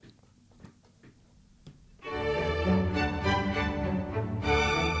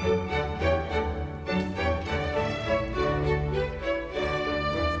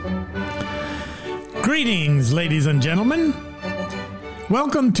Greetings, ladies and gentlemen.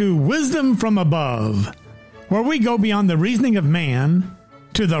 Welcome to Wisdom from Above, where we go beyond the reasoning of man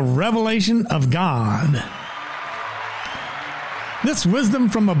to the revelation of God. This wisdom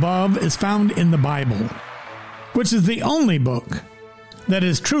from above is found in the Bible, which is the only book that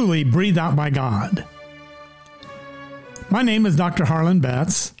is truly breathed out by God. My name is Dr. Harlan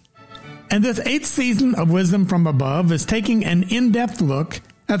Betts, and this 8th season of Wisdom from Above is taking an in-depth look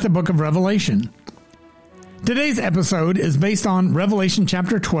at the book of Revelation. Today's episode is based on Revelation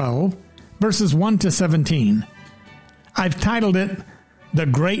chapter 12, verses 1 to 17. I've titled it, The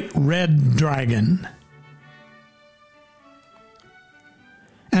Great Red Dragon.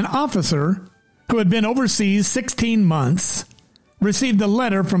 An officer who had been overseas 16 months received a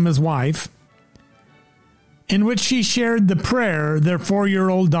letter from his wife in which she shared the prayer their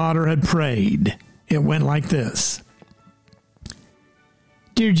 4-year-old daughter had prayed. It went like this.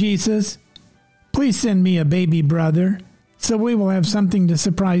 Dear Jesus, please send me a baby brother so we will have something to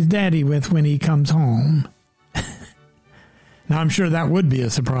surprise Daddy with when he comes home. Now, I'm sure that would be a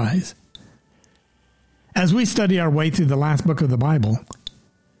surprise. As we study our way through the last book of the Bible,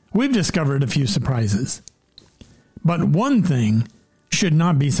 we've discovered a few surprises. But one thing should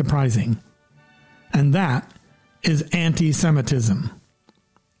not be surprising, and that is anti-Semitism.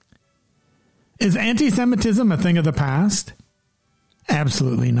 Is anti-Semitism a thing of the past?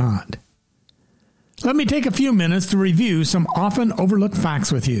 Absolutely not. Let me take a few minutes to review some often overlooked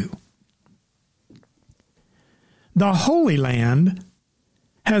facts with you. The Holy Land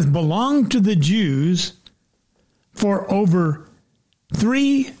has belonged to the Jews for over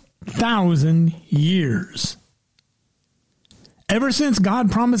 3,000 years. Ever since God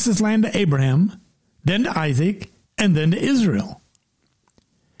promised this land to Abraham, then to Isaac, and then to Israel.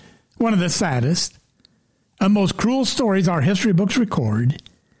 One of the saddest and most cruel stories our history books record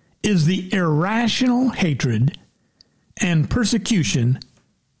is the irrational hatred and persecution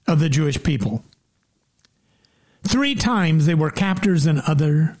of the Jewish people. 3 times they were captors in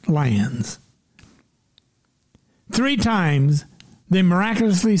other lands. 3 times they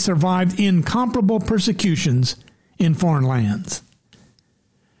miraculously survived incomparable persecutions in foreign lands.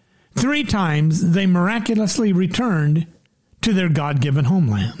 3 times they miraculously returned to their God-given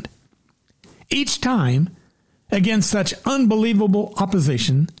homeland. Each time against such unbelievable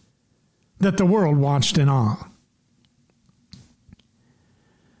opposition that the world watched in awe.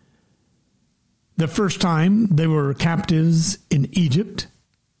 The first time they were captives in Egypt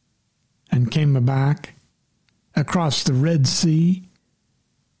and came back across the Red Sea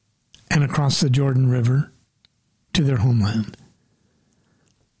and across the Jordan River to their homeland.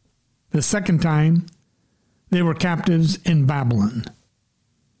 The second time they were captives in Babylon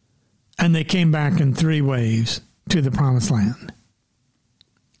and they came back in 3 waves to the Promised Land.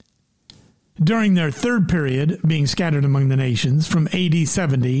 During their third period, being scattered among the nations from AD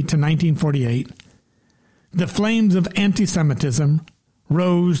 70 to 1948, the flames of anti-Semitism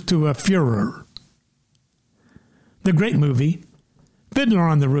rose to a furor. The great movie, Fiddler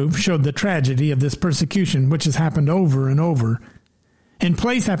on the Roof, showed the tragedy of this persecution, which has happened over and over in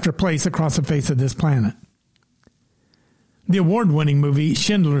place after place across the face of this planet. The award-winning movie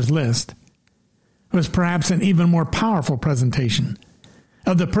Schindler's List was perhaps an even more powerful presentation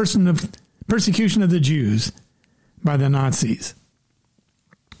of the persecution of the Jews by the Nazis.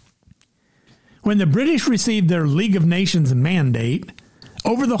 When the British received their League of Nations mandate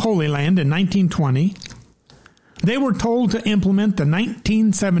over the Holy Land in 1920, they were told to implement the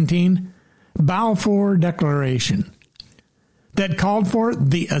 1917 Balfour Declaration that called for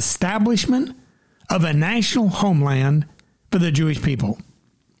the establishment of a national homeland for the Jewish people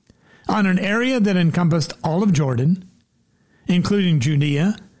on an area that encompassed all of Jordan, including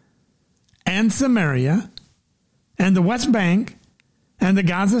Judea and Samaria and the West Bank and the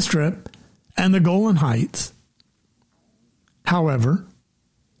Gaza Strip and the Golan Heights. However,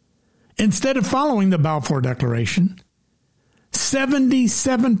 instead of following the Balfour Declaration,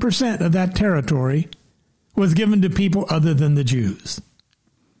 77% of that territory was given to people other than the Jews.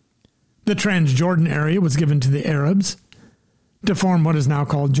 The Transjordan area was given to the Arabs to form what is now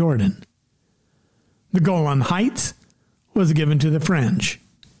called Jordan. The Golan Heights was given to the French,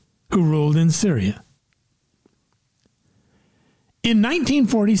 who ruled in Syria. In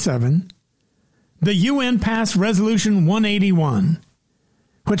 1947, the UN passed Resolution 181,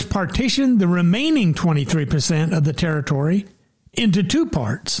 which partitioned the remaining 23% of the territory into 2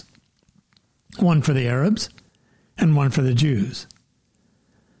 parts, one for the Arabs and one for the Jews.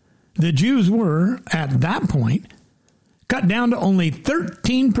 The Jews were, at that point, cut down to only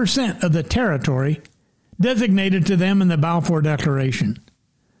 13% of the territory designated to them in the Balfour Declaration.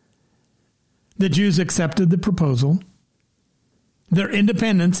 the Jews accepted the proposal, their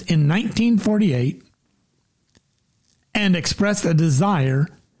independence in 1948, and expressed a desire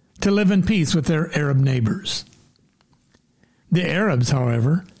to live in peace with their Arab neighbors. The Arabs,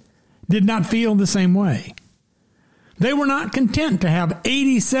 however, did not feel the same way. They were not content to have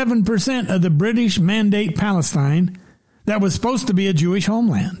 87% of the British Mandate Palestine that was supposed to be a Jewish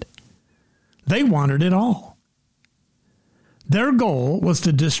homeland. They wanted it all. Their goal was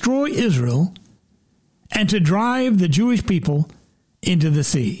to destroy Israel and to drive the Jewish people into the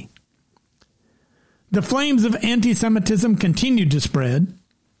sea. The flames of anti-Semitism continued to spread.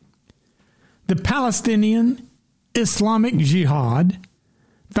 The Palestinian Islamic Jihad,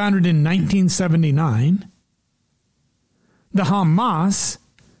 founded in 1979, the Hamas,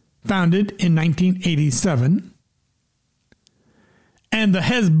 founded in 1987, and the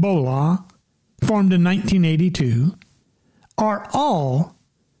Hezbollah, formed in 1982, are all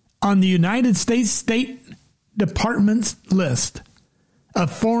on the United States State Department's list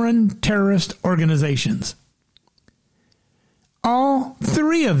of foreign terrorist organizations. All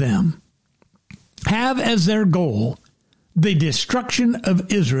three of them have as their goal the destruction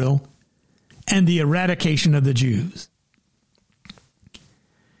of Israel and the eradication of the Jews.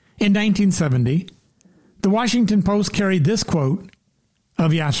 In 1970, the Washington Post carried this quote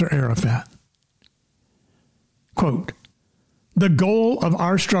of Yasser Arafat. Quote, "The goal of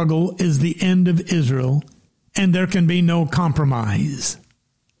our struggle is the end of Israel, and there can be no compromise."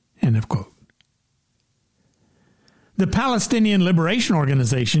 End of quote. The Palestinian Liberation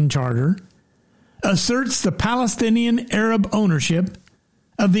Organization charter asserts the Palestinian Arab ownership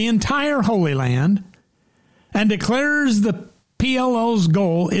of the entire Holy Land and declares the PLO's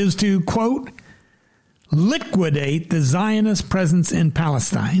goal is to, quote, "liquidate the Zionist presence in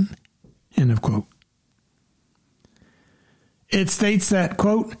Palestine," end of quote. It states that,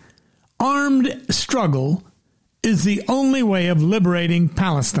 quote, "armed struggle is the only way of liberating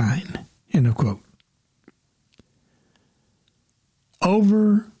Palestine," end of quote.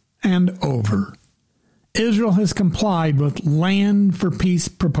 Over and over, Israel has complied with land for peace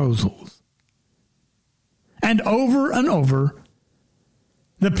proposals. And over,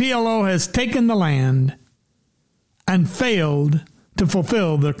 the PLO has taken the land and failed to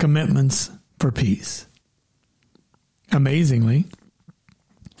fulfill their commitments for peace. Amazingly,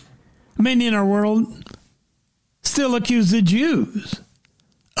 many in our world still accuse the Jews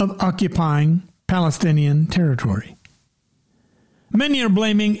of occupying Palestinian territory. Many are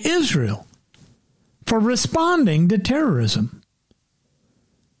blaming Israel for responding to terrorism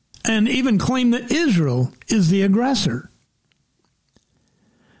and even claim that Israel is the aggressor.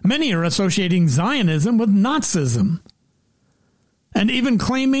 Many are associating Zionism with Nazism and even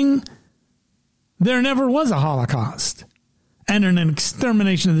claiming there never was a Holocaust and an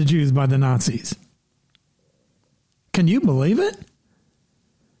extermination of the Jews by the Nazis. Can you believe it?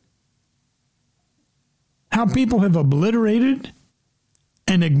 How people have obliterated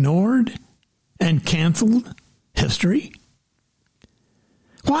and ignored and canceled history?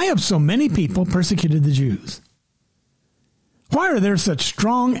 Why have so many people persecuted the Jews? Why are there such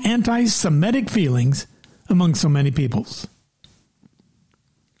strong anti-Semitic feelings among so many peoples?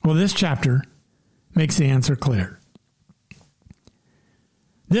 Well, this chapter makes the answer clear.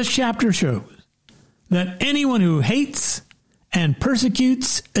 This chapter shows that anyone who hates and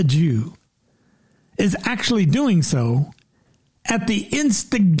persecutes a Jew is actually doing so at the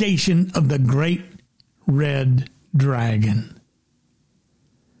instigation of the great red dragon.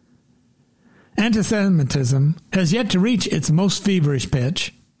 Anti-Semitism has yet to reach its most feverish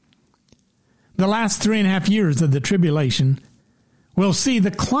pitch. The last 3.5 years of the tribulation will see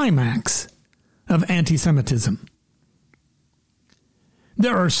the climax of anti-Semitism.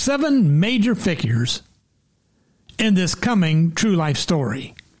 There are 7 major figures in this coming true life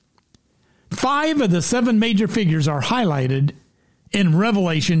story. 5 of the 7 major figures are highlighted in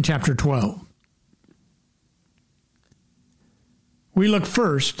Revelation chapter 12. We look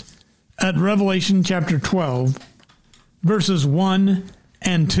first at Revelation chapter 12, verses 1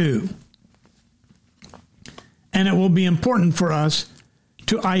 and 2. And it will be important for us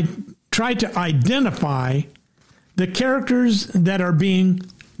to try to identify the characters that are being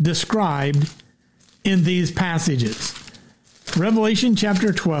described in these passages. Revelation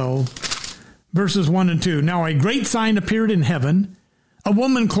chapter 12, verses 1 and 2. Now a great sign appeared in heaven, a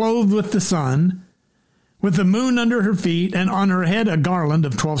woman clothed with the sun, with the moon under her feet, and on her head a garland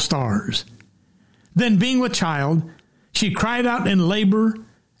of 12 stars. Then being with child, she cried out in labor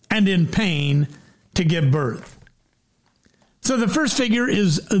and in pain to give birth. So the first figure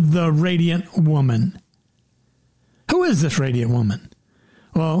is the radiant woman. Who is this radiant woman?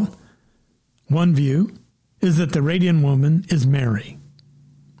 Well, One view is that the radiant woman is Mary.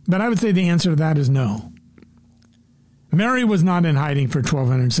 But I would say the answer to that is no. Mary was not in hiding for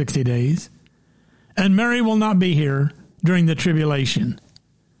 1260 days, and Mary will not be here during the tribulation.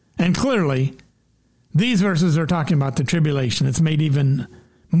 And clearly, these verses are talking about the tribulation. It's made even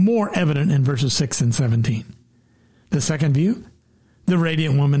more evident in verses 6 and 17. The second view, the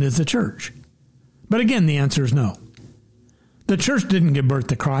radiant woman is the church. But again, the answer is no. The church didn't give birth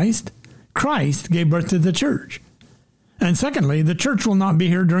to Christ. Christ gave birth to the church. And secondly, the church will not be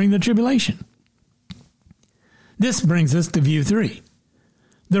here during the tribulation. This brings us to view 3.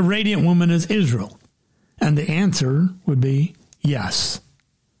 The radiant woman is Israel. And the answer would be yes.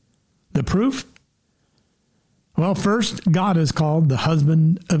 The proof? Well, first, God is called the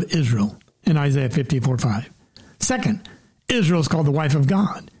husband of Israel in Isaiah 54:5. Second, Israel is called the wife of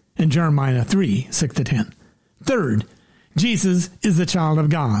God in Jeremiah 3:6-10. Third, Jesus is the child of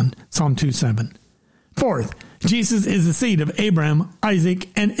God, Psalm 2:7. Fourth, Jesus is the seed of Abraham, Isaac,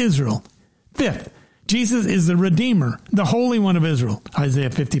 and Israel. Fifth, Jesus is the Redeemer, the Holy One of Israel, Isaiah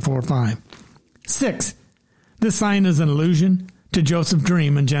 54:5. Sixth, this sign is an allusion to Joseph's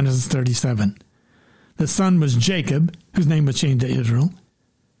dream in Genesis 37. The sun was Jacob, whose name was changed to Israel.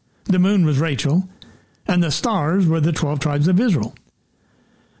 The moon was Rachel, and the stars were the 12 tribes of Israel.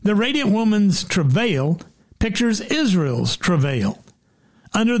 The radiant woman's travail pictures Israel's travail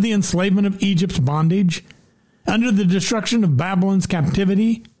under the enslavement of Egypt's bondage, under the destruction of Babylon's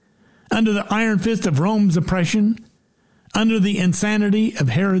captivity, under the iron fist of Rome's oppression, under the insanity of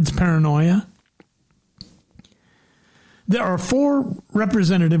Herod's paranoia. There are 4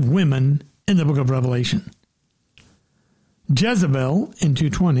 representative women in the book of Revelation. Jezebel in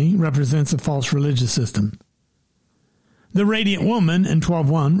 2:20 represents a false religious system. The radiant woman in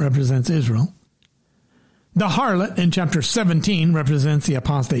 12:1 represents Israel. The harlot in chapter 17 represents the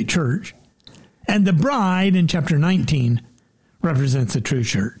apostate church. And the bride in chapter 19 represents the true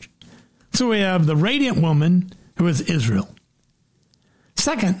church. So we have the radiant woman who is Israel.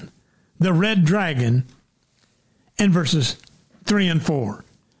 Second, the red dragon in verses 3 and 4.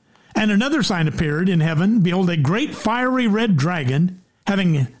 And another sign appeared in heaven. Behold, a great fiery red dragon,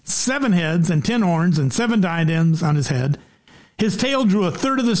 having 7 heads and 10 horns and 7 diadems on his head. His tail drew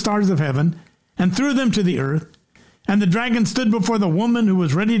 1/3 of the stars of heaven and threw them to the earth. And the dragon stood before the woman who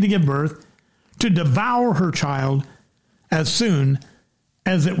was ready to give birth, to devour her child as soon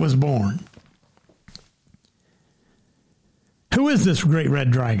as it was born. Who is this great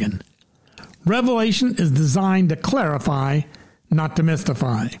red dragon? Revelation is designed to clarify, not to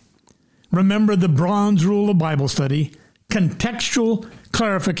mystify. Remember the bronze rule of Bible study, contextual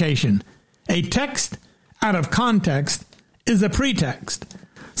clarification. A text out of context is a pretext.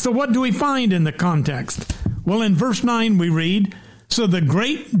 So what do we find in the context? Well, in verse 9 we read, so the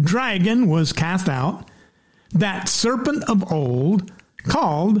great dragon was cast out, that serpent of old,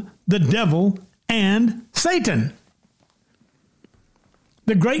 called the devil and Satan.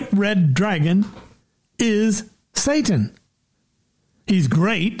 The great red dragon is Satan. He's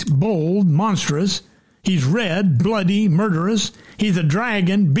great, bold, monstrous. He's red, bloody, murderous. He's a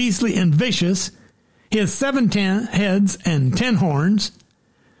dragon, beastly and vicious. He has 7 heads and 10 horns.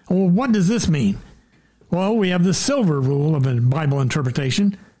 Well, what does this mean? Well, we have the silver rule of a Bible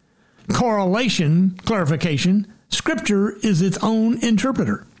interpretation. Correlation, clarification. Scripture is its own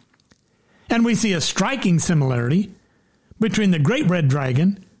interpreter. And we see a striking similarity between the great red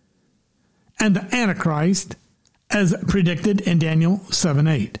dragon and the Antichrist as predicted in Daniel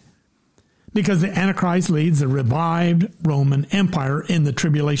 7:8. Because the Antichrist leads the revived Roman Empire in the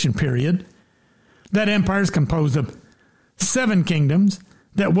tribulation period. That empire is composed of 7 kingdoms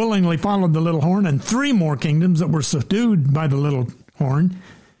that willingly followed the little horn and 3 more kingdoms that were subdued by the little horn,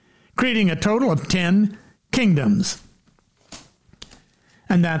 creating a total of 10 kingdoms.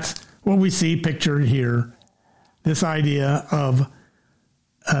 And that's what we see pictured here, this idea of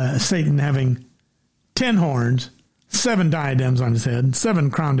Satan having 10 horns, 7 diadems on his head, 7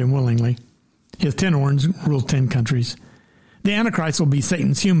 crowned him willingly. He has 10 horns, rules 10 countries. The Antichrist will be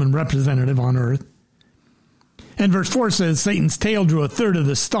Satan's human representative on earth. And verse 4 says, Satan's tail drew 1/3 of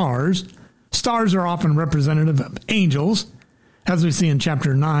the stars. Stars are often representative of angels, as we see in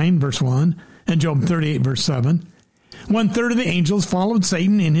chapter 9, verse 1, and Job 38, verse 7. 1/3 of the angels followed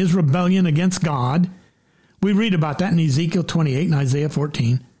Satan in his rebellion against God. We read about that in Ezekiel 28 and Isaiah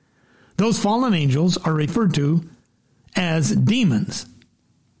 14. Those fallen angels are referred to as demons.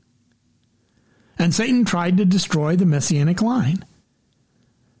 And Satan tried to destroy the Messianic line.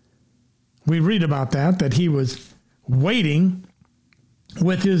 We read about that he was waiting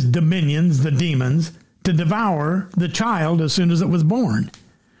with his dominions, the demons, to devour the child as soon as it was born.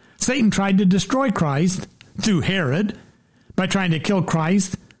 Satan tried to destroy Christ through Herod by trying to kill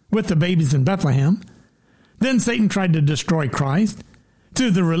Christ with the babies in Bethlehem. Then Satan tried to destroy Christ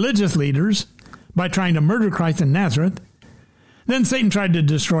through the religious leaders by trying to murder Christ in Nazareth. Then Satan tried to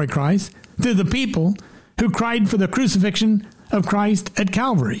destroy Christ through the people who cried for the crucifixion of Christ at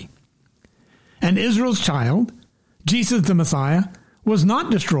Calvary. And Israel's child, Jesus the Messiah, was not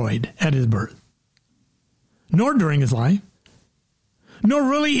destroyed at his birth, nor during his life, nor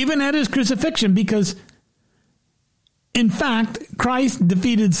really even at his crucifixion, because, in fact, Christ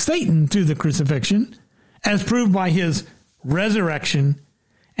defeated Satan through the crucifixion, as proved by his resurrection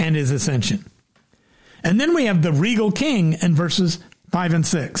and his ascension. And then we have the Regal King in verses 5 and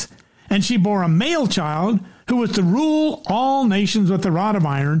 6. And she bore a male child who was to rule all nations with a rod of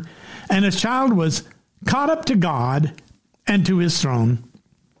iron, and his child was caught up to God and to his throne.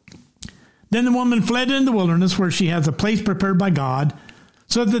 Then the woman fled into the wilderness, where she has a place prepared by God,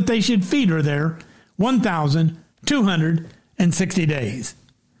 so that they should feed her there 1,260 days.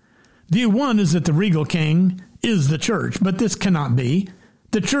 View 1 is that the Regal King is the church, but this cannot be.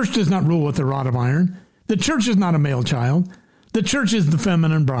 The church does not rule with a rod of iron. The church is not a male child. The church is the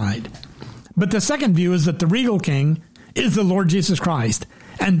feminine bride. But the second view is that the Regal King is the Lord Jesus Christ,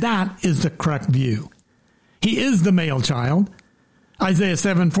 and that is the correct view. He is the male child. Isaiah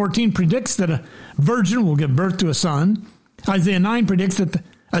 7:14 predicts that a virgin will give birth to a son. Isaiah 9 predicts that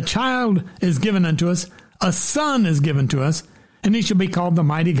a child is given unto us, a son is given to us, and he shall be called the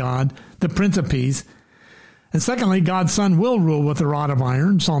mighty God, the Prince of Peace. And secondly, God's Son will rule with a rod of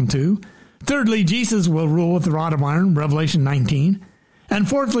iron, Psalm 2. Thirdly, Jesus will rule with the rod of iron, Revelation 19. And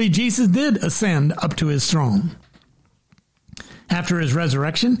fourthly, Jesus did ascend up to his throne. After his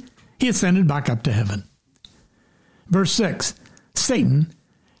resurrection, he ascended back up to heaven. Verse 6, Satan,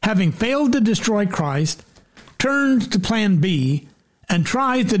 having failed to destroy Christ, turns to plan B and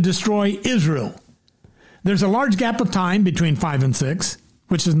tries to destroy Israel. There's a large gap of time between 5 and 6,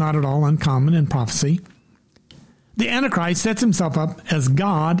 which is not at all uncommon in prophecy. The Antichrist sets himself up as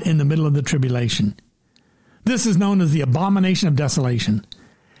God in the middle of the tribulation. This is known as the abomination of desolation.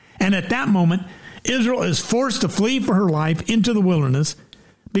 And at that moment, Israel is forced to flee for her life into the wilderness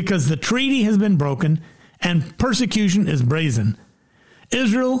because the treaty has been broken and persecution is brazen.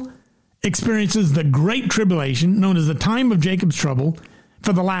 Israel experiences the Great Tribulation, known as the time of Jacob's trouble,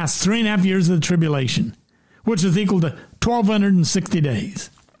 for the last 3.5 years of the tribulation, which is equal to 1,260 days.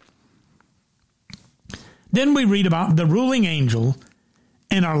 Then we read about the ruling angel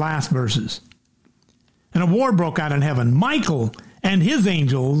in our last verses. And a war broke out in heaven. Michael and his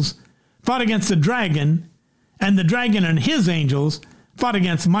angels fought against the dragon, and the dragon and his angels fought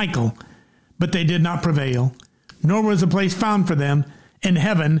against Michael, but they did not prevail, nor was a place found for them in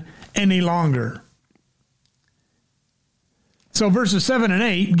heaven any longer. So verses 7 and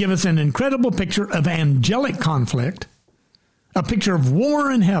 8 give us an incredible picture of angelic conflict, a picture of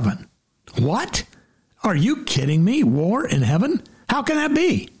war in heaven. What? Are you kidding me? War in heaven? How can that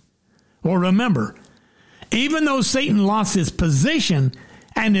be? Well, remember, even though Satan lost his position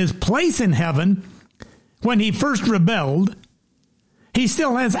and his place in heaven when he first rebelled, he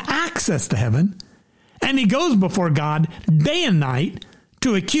still has access to heaven, and he goes before God day and night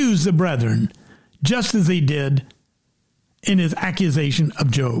to accuse the brethren, just as he did in his accusation of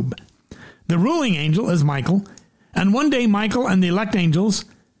Job. The ruling angel is Michael, and one day Michael and the elect angels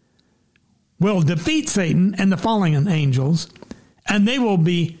will defeat Satan and the fallen angels, and they will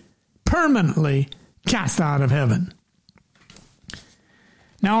be permanently cast out of heaven.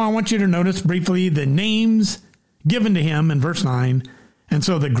 Now I want you to notice briefly the names given to him in verse 9. And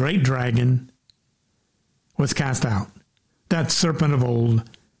so the great dragon was cast out, that serpent of old,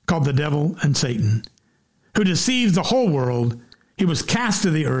 called the devil and Satan, who deceives the whole world. He was cast to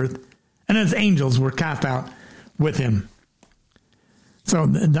the earth, and his angels were cast out with him. So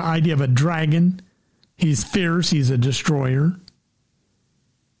the idea of a dragon, he's fierce, he's a destroyer.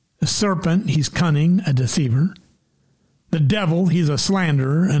 A serpent, he's cunning, a deceiver. The devil, he's a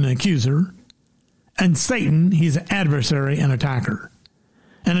slanderer, an accuser. And Satan, he's an adversary and attacker.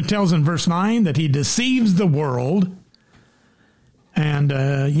 And it tells in verse 9 that he deceives the world. And,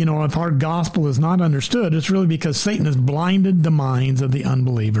 if our gospel is not understood, it's really because Satan has blinded the minds of the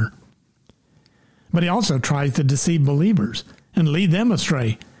unbeliever. But he also tries to deceive believers and lead them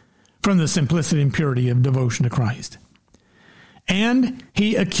astray from the simplicity and purity of devotion to Christ. And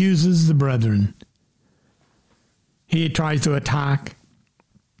he accuses the brethren. He tries to attack,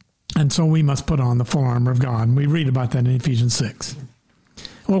 and so we must put on the full armor of God. And we read about that in Ephesians 6.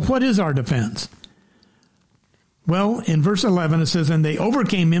 Well, what is our defense? Well, in verse 11 it says, and they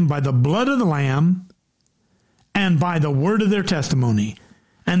overcame him by the blood of the Lamb and by the word of their testimony,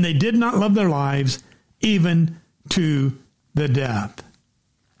 and they did not love their lives even to the death.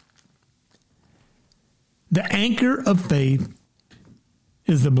 The anchor of faith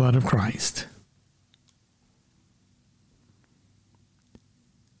is the blood of Christ.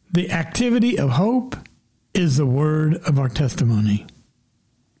 The activity of hope is the word of our testimony.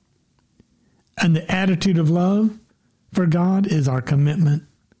 And the attitude of love for God is our commitment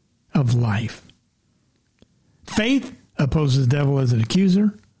of life. Faith opposes the devil as an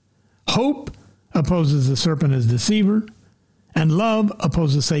accuser. Hope opposes the serpent as deceiver. And love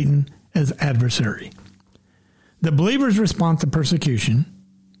opposes Satan as adversary. The believer's response to persecution: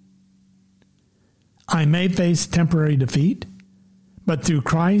 I may face temporary defeat, but through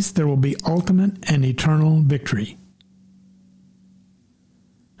Christ there will be ultimate and eternal victory.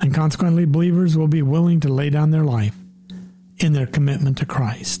 And consequently, believers will be willing to lay down their life in their commitment to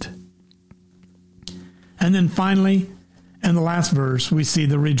Christ. And then finally, in the last verse, we see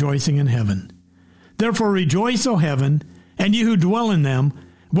the rejoicing in heaven. Therefore rejoice, O heaven, and you who dwell in them.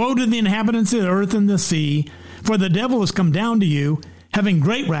 Woe to the inhabitants of the earth and the sea, for the devil has come down to you, having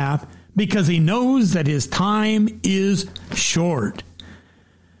great wrath, because he knows that his time is short.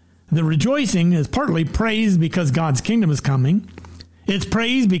 The rejoicing is partly praise because God's kingdom is coming. It's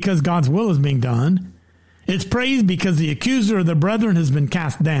praise because God's will is being done. It's praise because the accuser of the brethren has been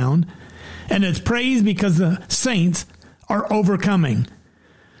cast down. And it's praise because the saints are overcoming.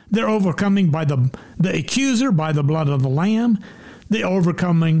 They're overcoming by the accuser, by the blood of the Lamb. They're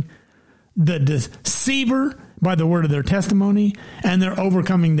overcoming the deceiver by the word of their testimony. And they're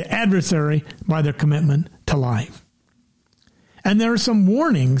overcoming the adversary by their commitment to life. And there are some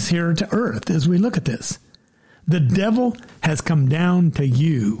warnings here to earth as we look at this. The devil has come down to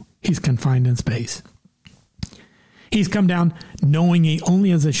you. He's confined in space. He's come down knowing he only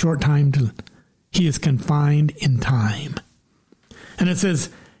has a short time he is confined in time. And it says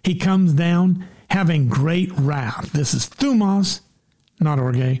he comes down having great wrath. This is thumos, not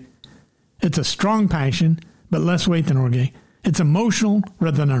orge. It's a strong passion, but less weight than orge. It's emotional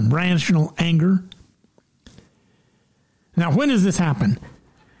rather than rational anger. Now, when does this happen?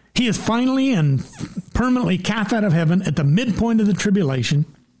 He is finally and permanently cast out of heaven at the midpoint of the tribulation,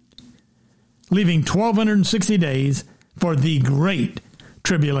 leaving 1,260 days for the great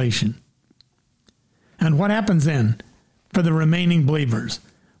tribulation. And what happens then for the remaining believers?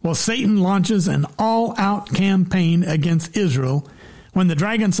 Well, Satan launches an all-out campaign against Israel. When the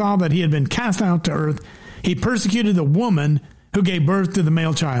dragon saw that he had been cast out to earth, he persecuted the woman who gave birth to the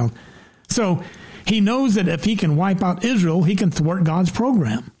male child. So he knows that if he can wipe out Israel, he can thwart God's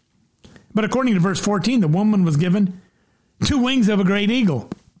program. But according to verse 14, the woman was given 2 wings of a great eagle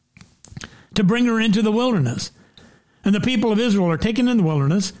to bring her into the wilderness. And the people of Israel are taken in the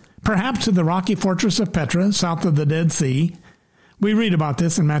wilderness, perhaps to the rocky fortress of Petra, south of the Dead Sea. We read about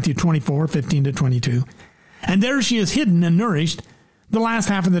this in Matthew 24, 15 to 22. And there she is hidden and nourished the last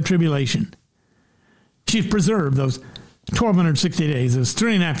half of the tribulation. She's preserved those 1,260 days, those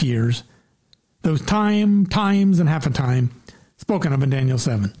 3.5 years, those times and half a time spoken of in Daniel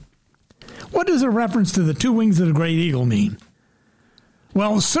 7. What does a reference to the 2 wings of the great eagle mean?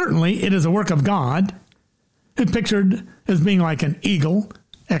 Well, certainly it is a work of God. It's pictured as being like an eagle,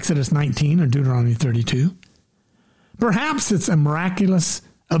 Exodus 19 or Deuteronomy 32. Perhaps it's a miraculous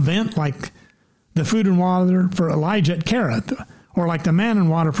event like the food and water for Elijah at Kerith, or like the man and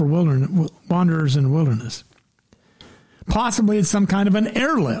water for wanderers in the wilderness. Possibly it's some kind of an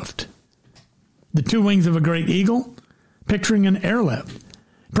airlift. The 2 wings of a great eagle, picturing an airlift.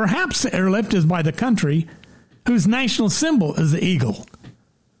 Perhaps the airlift is by the country whose national symbol is the eagle.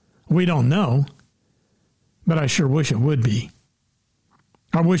 We don't know, but I sure wish it would be.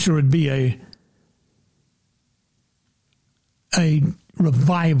 I wish there would be a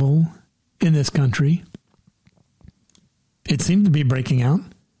revival in this country. It seems to be breaking out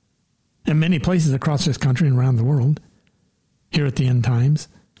in many places across this country and around the world here at the end times.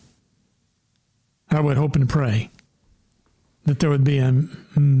 I would hope and pray that there would be a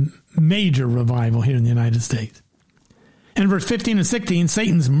major revival here in the United States. In verse 15 and 16,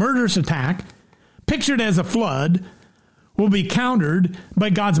 Satan's murderous attack, pictured as a flood, will be countered by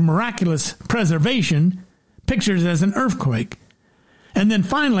God's miraculous preservation, pictured as an earthquake. And then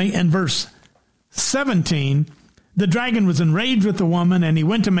finally, in verse 17, the dragon was enraged with the woman, and he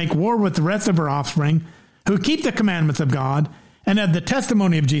went to make war with the rest of her offspring, who keep the commandments of God and have the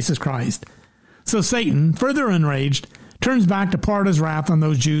testimony of Jesus Christ. So Satan, further enraged, turns back to pour out his wrath on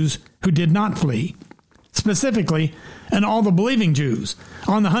those Jews who did not flee, specifically, and all the believing Jews,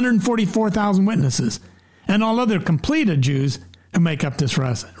 on the 144,000 witnesses, and all other completed Jews who make up this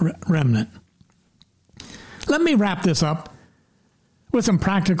remnant. Let me wrap this up with some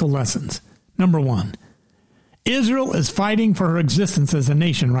practical lessons. Number 1, Israel is fighting for her existence as a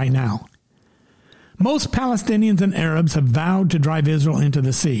nation right now. Most Palestinians and Arabs have vowed to drive Israel into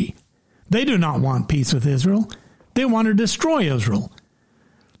the sea. They do not want peace with Israel. They want to destroy Israel.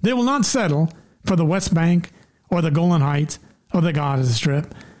 They will not settle for the West Bank or the Golan Heights or the Gaza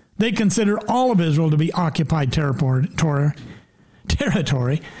Strip. They consider all of Israel to be occupied territory,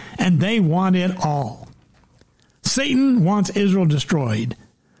 and they want it all. Satan wants Israel destroyed.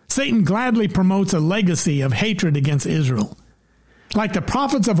 Satan gladly promotes a legacy of hatred against Israel. Like the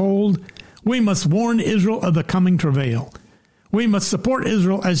prophets of old, we must warn Israel of the coming travail. We must support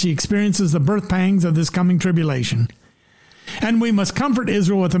Israel as she experiences the birth pangs of this coming tribulation. And we must comfort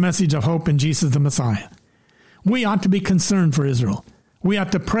Israel with a message of hope in Jesus the Messiah. We ought to be concerned for Israel. We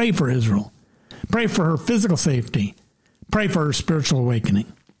ought to pray for Israel. Pray for her physical safety. Pray for her spiritual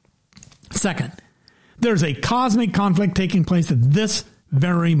awakening. Second, there's a cosmic conflict taking place at this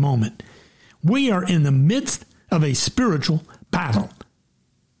very moment. We are in the midst of a spiritual battle.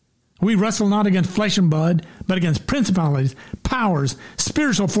 We wrestle not against flesh and blood, but against principalities, powers,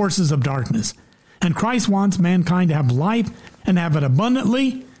 spiritual forces of darkness. And Christ wants mankind to have life and have it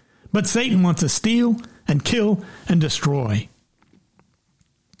abundantly, but Satan wants to steal and kill and destroy.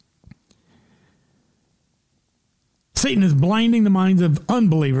 Satan is blinding the minds of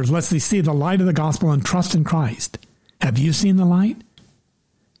unbelievers lest they see the light of the gospel and trust in Christ. Have you seen the light?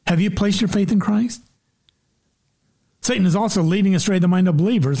 Have you placed your faith in Christ? Satan is also leading astray the mind of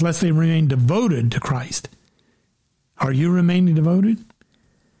believers lest they remain devoted to Christ. Are you remaining devoted?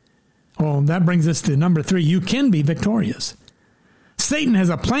 Well, that brings us to number 3. You can be victorious. Satan has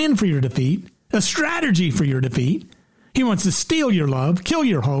a plan for your defeat, a strategy for your defeat. He wants to steal your love, kill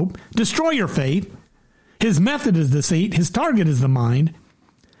your hope, destroy your faith. His method is deceit. His target is the mind.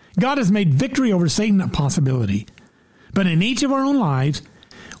 God has made victory over Satan a possibility. But in each of our own lives,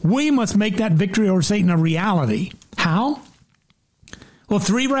 we must make that victory over Satan a reality. How? Well,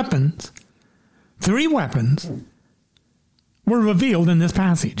 3 weapons were revealed in this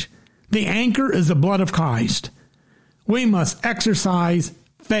passage. The anchor is the blood of Christ. We must exercise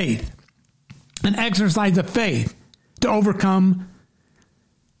faith, an exercise of faith to overcome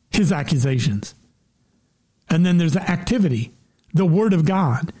his accusations. And then there's the activity, the word of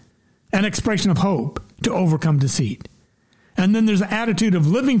God, an expression of hope to overcome deceit. And then there's the attitude of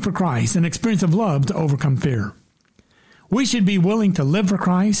living for Christ, an experience of love to overcome fear. We should be willing to live for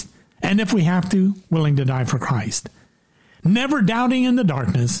Christ, and if we have to, willing to die for Christ. Never doubting in the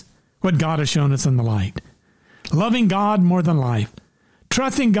darkness what God has shown us in the light. Loving God more than life.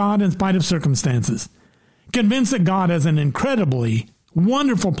 Trusting God in spite of circumstances. Convinced that God has an incredibly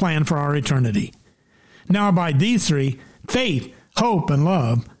wonderful plan for our eternity. Now by these 3, faith, hope, and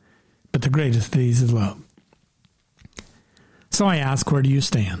love, but the greatest of these is love. So I ask, where do you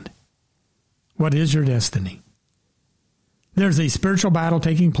stand? What is your destiny? There's a spiritual battle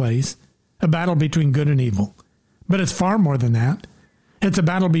taking place, a battle between good and evil. But it's far more than that. It's a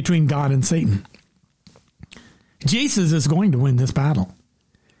battle between God and Satan. Jesus is going to win this battle.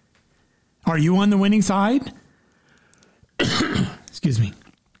 Are you on the winning side? Excuse me.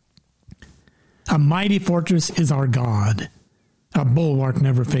 A mighty fortress is our God, a bulwark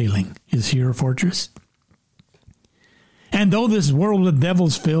never failing. Is he your fortress? And though this world with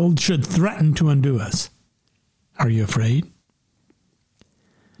devils filled should threaten to undo us, are you afraid?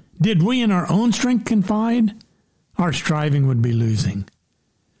 Did we in our own strength confide, our striving would be losing.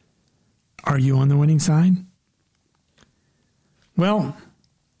 Are you on the winning side? Well,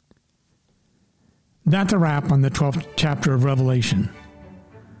 that's a wrap on the 12th chapter of Revelation.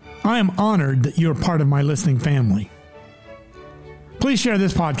 I am honored that you're part of my listening family. Please share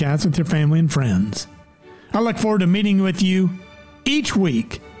this podcast with your family and friends. I look forward to meeting with you each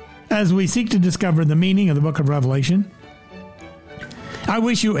week as we seek to discover the meaning of the book of Revelation. I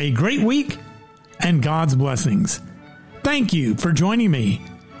wish you a great week and God's blessings. Thank you for joining me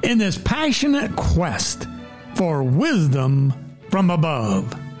in this passionate quest for wisdom from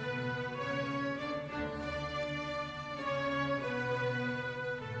above.